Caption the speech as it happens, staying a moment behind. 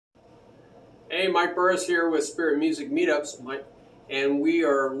Hey, Mike Burris here with Spirit Music Meetups, and we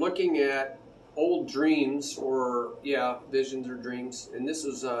are looking at old dreams, or visions or dreams. And this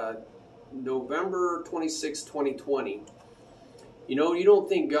is November 26, 2020. You know, you don't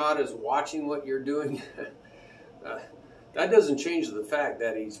think God is watching what you're doing. That doesn't change the fact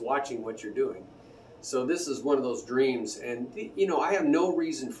that He's watching what you're doing. So this is one of those dreams, and you know, I have no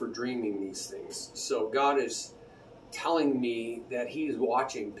reason for dreaming these things. So God is telling me that He is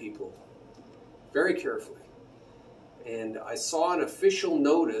watching people very carefully. And I saw an official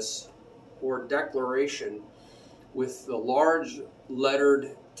notice or declaration with the large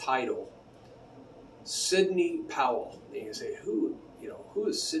lettered title, Sydney Powell. And you say, who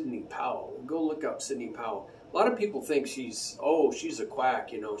is Sydney Powell? Go look up Sydney Powell. A lot of people think she's a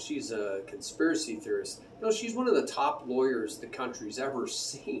quack, she's a conspiracy theorist. No, she's one of the top lawyers the country's ever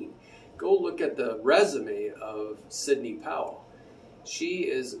seen. Go look at the resume of Sydney Powell. She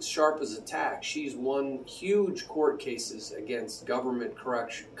is sharp as a tack. She's won huge court cases against government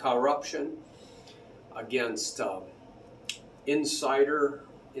corruption, against insiders,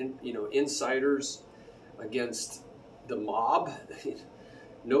 against the mob.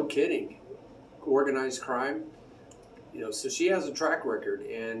 No kidding. Organized crime. So she has a track record,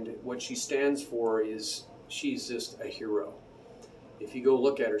 and what she stands for is she's just a hero. If you go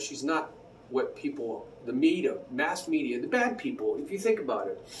look at her, she's not what people, the media, mass media, the bad people, if you think about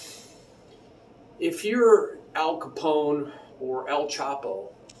it. If you're Al Capone or El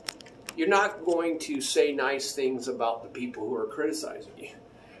Chapo, you're not going to say nice things about the people who are criticizing you.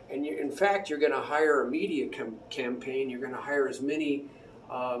 And in fact, you're going to hire a media campaign. You're going to hire as many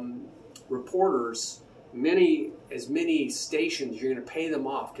reporters, as many stations. You're going to pay them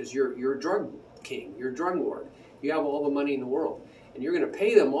off because you're a drug king. You're a drug lord. You have all the money in the world. And you're going to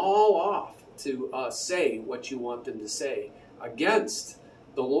pay them all off to say what you want them to say against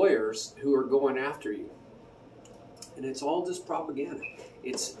the lawyers who are going after you. And it's all just propaganda.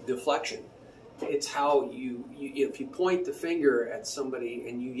 It's deflection. It's how if you point the finger at somebody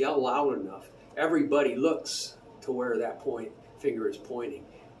and you yell loud enough, everybody looks to where that finger is pointing.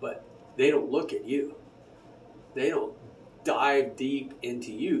 But they don't look at you. They don't dive deep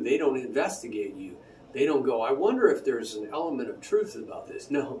into you. They don't investigate you. They don't go, I wonder if there's an element of truth about this.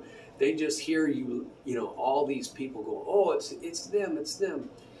 No, they just hear you, all these people go, oh, it's them, it's them.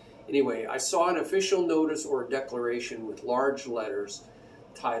 Anyway, I saw an official notice or declaration with large letters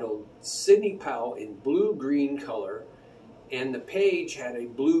titled Sydney Powell in blue-green color, and the page had a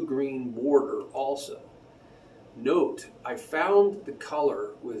blue-green border also. Note, I found the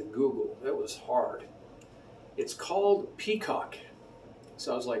color with Google. That was hard. It's called Peacock.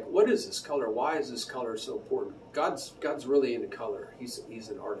 So I was like, what is this color? Why is this color so important? God's really into color. He's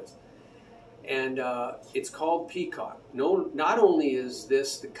an artist. And it's called Peacock. No, not only is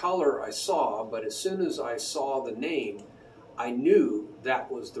this the color I saw, but as soon as I saw the name, I knew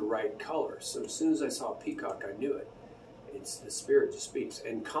that was the right color. So as soon as I saw Peacock, I knew it. It's the Spirit just speaks.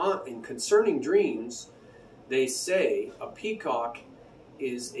 And concerning dreams, they say a peacock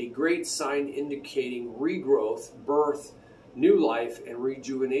is a great sign indicating regrowth, birth, new life, and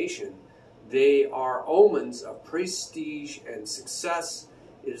rejuvenation. They are omens of prestige and success.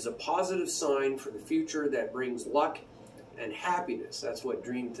 It is a positive sign for the future that brings luck and happiness. That's what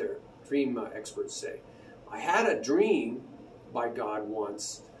dream experts say. I had a dream by God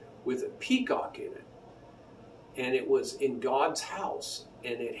once with a peacock in it, and it was in God's house,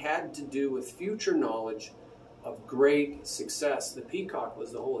 and it had to do with future knowledge of great success. The peacock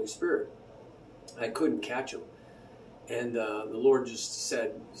was the Holy Spirit. I couldn't catch him. And the Lord just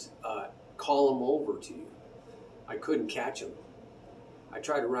said, call him over to you. I couldn't catch him. I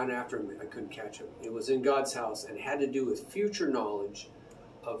tried to run after him. I couldn't catch him. It was in God's house and had to do with future knowledge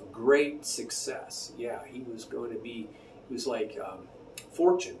of great success. Yeah, he was like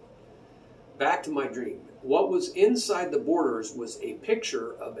fortune. Back to my dream. What was inside the borders was a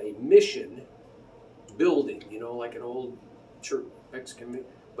picture of a mission building, like an old church, Mexican,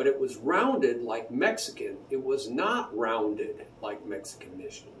 but it was rounded like Mexican. It was not rounded like Mexican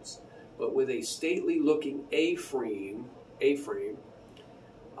missions, but with a stately looking A-frame,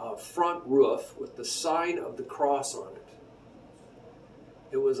 front roof with the sign of the cross on it.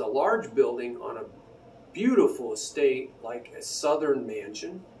 It was a large building on a beautiful estate, like a southern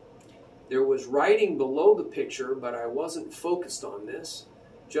mansion. There was writing below the picture, but I wasn't focused on this,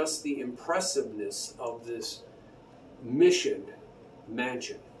 just the impressiveness of this mission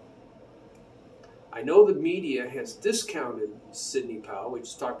mansion. I know the media has discounted Sydney Powell. We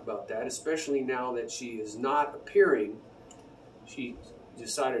just talked about that, especially now that she is not appearing. She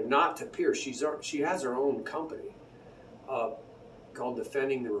decided not to appear. She has her own company called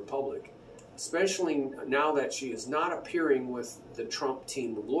Defending the Republic. especially now that she is not appearing with the Trump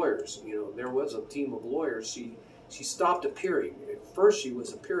team of lawyers. You know, there was a team of lawyers. She stopped appearing. At first she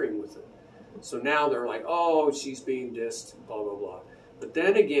was appearing with them. So now they're like, oh, she's being dissed, blah, blah, blah. But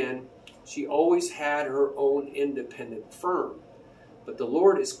then again, she always had her own independent firm. But the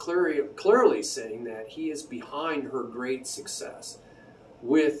Lord is clearly saying that He is behind her great success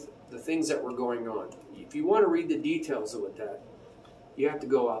with the things that were going on. If you want to read the details of that, you have to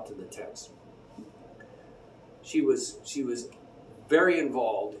go out to the text. She was very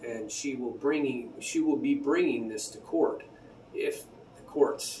involved, and she will be bringing this to court if the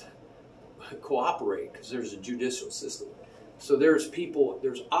courts cooperate, because there's a judicial system. So there's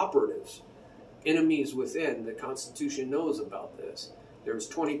operatives, enemies within. The Constitution knows about this. There's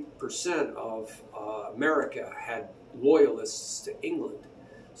 20% of America had loyalists to England.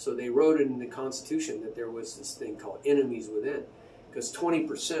 So they wrote it in the Constitution that there was this thing called enemies within, because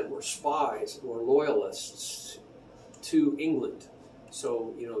 20% were spies or loyalists to England.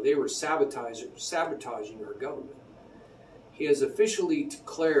 So, you know, they were sabotaging our government. He has officially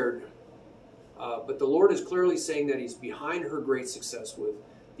declared, but the Lord is clearly saying that He's behind her great success with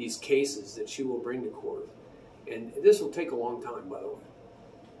these cases that she will bring to court. And this will take a long time, by the way.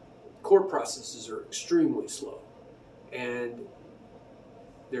 Court processes are extremely slow. And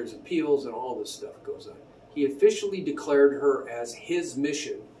there's appeals and all this stuff goes on. He officially declared her as His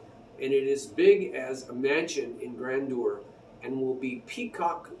mission, and it is big as a mansion in grandeur and will be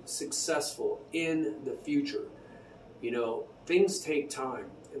Peacock successful in the future. You know, things take time.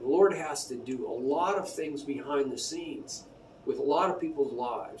 And the Lord has to do a lot of things behind the scenes with a lot of people's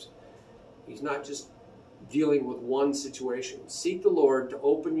lives. He's not just dealing with one situation. Seek the Lord to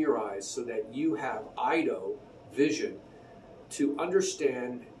open your eyes so that you have Ido, vision, to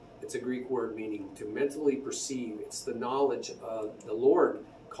understand. It's a Greek word meaning to mentally perceive. It's the knowledge the Lord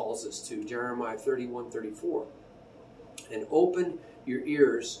calls us to, Jeremiah 31:34. And open your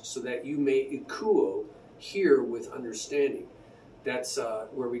ears so that you may ikuo, hear with understanding. That's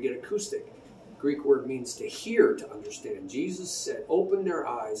where we get acoustic. Greek word means to hear, to understand. Jesus said, open their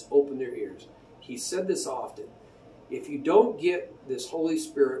eyes, open their ears. He said this often. If you don't get this Holy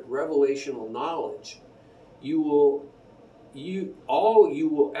Spirit revelational knowledge, all you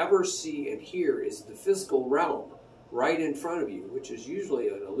will ever see and hear is the physical realm right in front of you, which is usually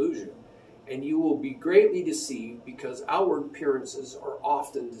an illusion. And you will be greatly deceived because outward appearances are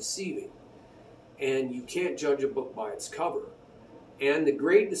often deceiving. And you can't judge a book by its cover. And the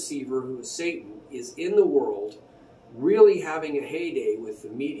great deceiver, who is Satan, is in the world really having a heyday with the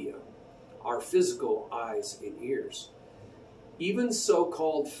media, our physical eyes and ears. Even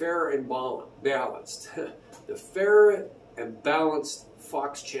so-called fair and balanced, the fair and balanced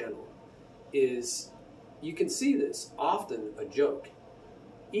Fox channel is, you can see this, often a joke.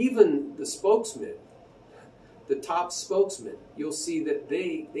 Even the spokesman, the top spokesman, you'll see that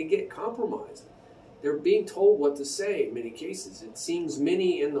they get compromised. They're being told what to say in many cases. It seems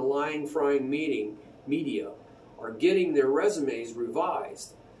many in the line-frying media are getting their resumes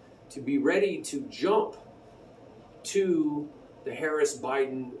revised to be ready to jump to the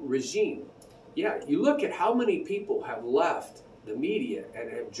Harris-Biden regime. Yeah, you look at how many people have left the media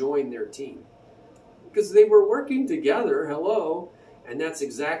and have joined their team. Because they were working together, hello, and that's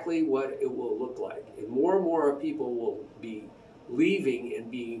exactly what it will look like. And more people will be leaving and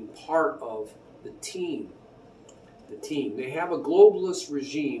being part of the team. They have a globalist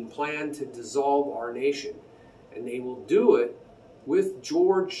regime planned to dissolve our nation, and they will do it with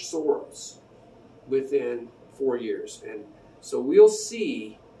George Soros within 4 years. And so we'll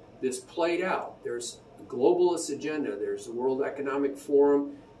see this played out. There's a globalist agenda. There's the World Economic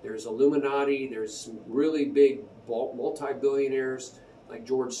Forum. There's Illuminati. There's some really big multi-billionaires like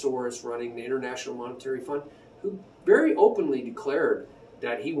George Soros running the International Monetary Fund, who very openly declared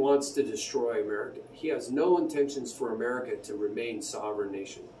that he wants to destroy America. He has no intentions for America to remain sovereign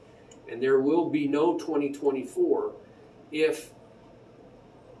nation. And there will be no 2024 if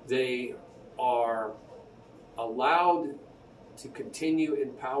they are allowed to continue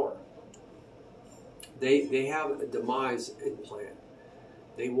in power. They have a demise in plan.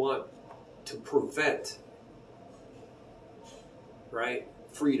 They want to prevent, right,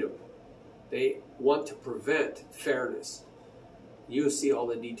 freedom. They want to prevent fairness. You'll see all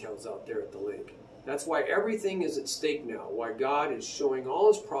the details out there at the link. That's why everything is at stake now, why God is showing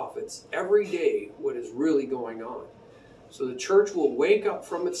all His prophets every day what is really going on. So the church will wake up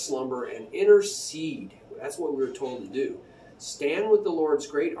from its slumber and intercede. That's what we were told to do. Stand with the Lord's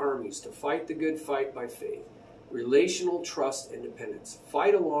great armies to fight the good fight by faith. Relational trust and dependence.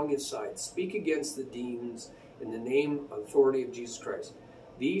 Fight along His side. Speak against the demons in the name and authority of Jesus Christ.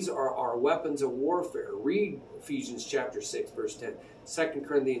 These are our weapons of warfare. Read Ephesians chapter 6, verse 10, 2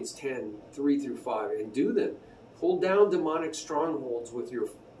 Corinthians 10, 3 through 5, and do them. Pull down demonic strongholds with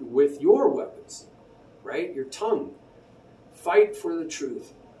your weapons, right? Your tongue. Fight for the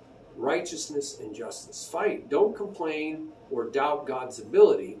truth, righteousness, and justice. Fight. Don't complain or doubt God's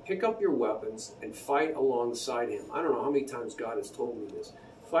ability. Pick up your weapons and fight alongside him. I don't know how many times God has told me this.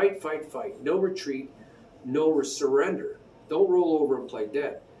 Fight, fight, fight. No retreat, no surrender. Don't roll over and play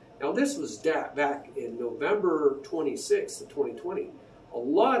dead. Now, this was back in November 26th of 2020. A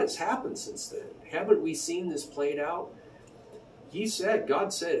lot has happened since then. Haven't we seen this played out?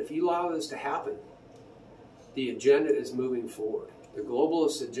 God said, if you allow this to happen, the agenda is moving forward. The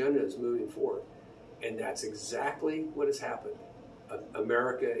globalist agenda is moving forward. And that's exactly what has happened.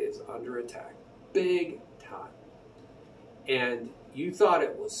 America is under attack. Big time. And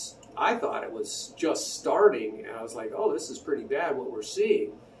I thought it was just starting. And I was like, oh, this is pretty bad what we're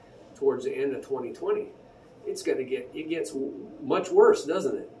seeing towards the end of 2020. It gets much worse,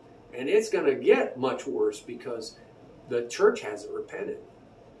 doesn't it? And it's going to get much worse because the church hasn't repented.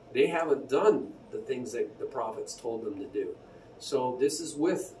 They haven't done the things that the prophets told them to do. So this is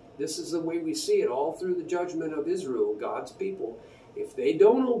the way we see it all through the judgment of Israel, God's people. If they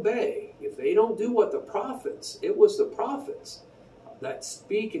don't obey, if they don't do what it was the prophets that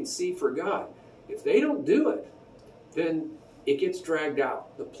speak and see for God. If they don't do it, then it gets dragged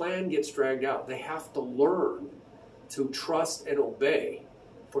out. The plan gets dragged out. They have to learn to trust and obey,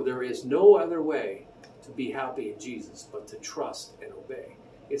 for there is no other way to be happy in Jesus but to trust and obey.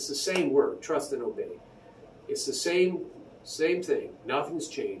 It's the same word, trust and obey. It's the same thing. Nothing's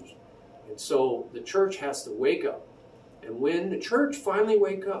changed. And so the church has to wake up. And when the church finally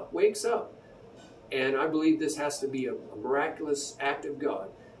wakes up, and I believe this has to be a miraculous act of God,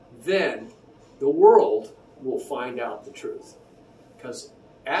 then the world will find out the truth. Because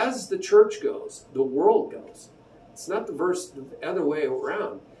as the church goes, the world goes. It's not the other way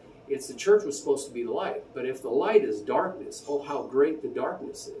around. It's the church was supposed to be the light. But if the light is darkness, oh, how great the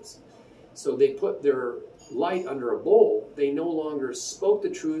darkness is. So they put their light under a bowl. They no longer spoke the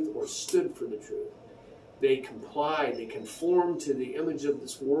truth or stood for the truth. They complied. They conformed to the image of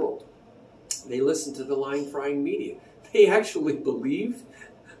this world. They listened to the line-frying media. They actually believed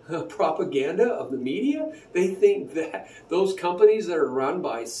propaganda of the media. They think that those companies that are run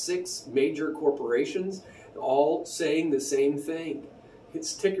by 6 major corporations all saying the same thing.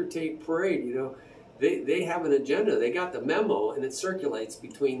 It's ticker tape parade, you know. They have an agenda. They got the memo, and it circulates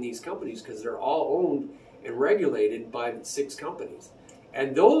between these companies because they're all owned and regulated by the 6 companies.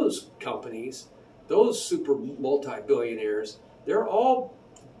 And those companies, those super multi-billionaires, they're all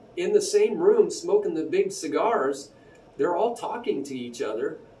in the same room smoking the big cigars. They're all talking to each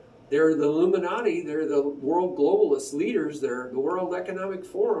other. They're the Illuminati. They're the world globalist leaders. They're the World Economic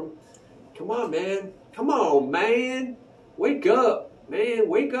Forum. Come on, man. Come on, man. Wake up, man.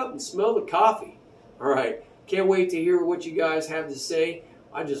 Wake up and smell the coffee. All right. Can't wait to hear what you guys have to say.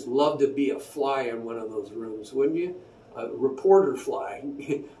 I'd just love to be a fly in one of those rooms, wouldn't you? A reporter fly.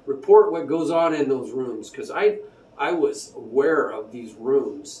 Report what goes on in those rooms. Because I was aware of these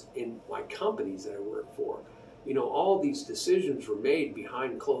rooms in my companies that I work for. You know, all these decisions were made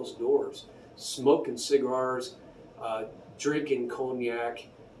behind closed doors. Smoking cigars, drinking cognac,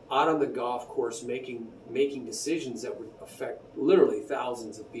 out on the golf course making decisions that would affect literally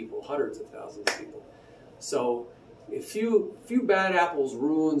thousands of people, hundreds of thousands of people. So a few bad apples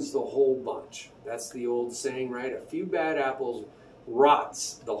ruins the whole bunch. That's the old saying, right? A few bad apples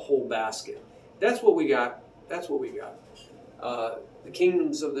rots the whole basket. That's what we got. That's what we got. The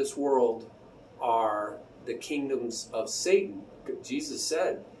kingdoms of this world are the kingdoms of Satan. Jesus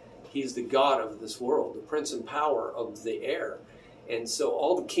said he's the God of this world, the prince and power of the air. And so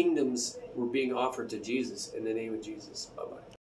all the kingdoms were being offered to Jesus in the name of Jesus. Bye-bye.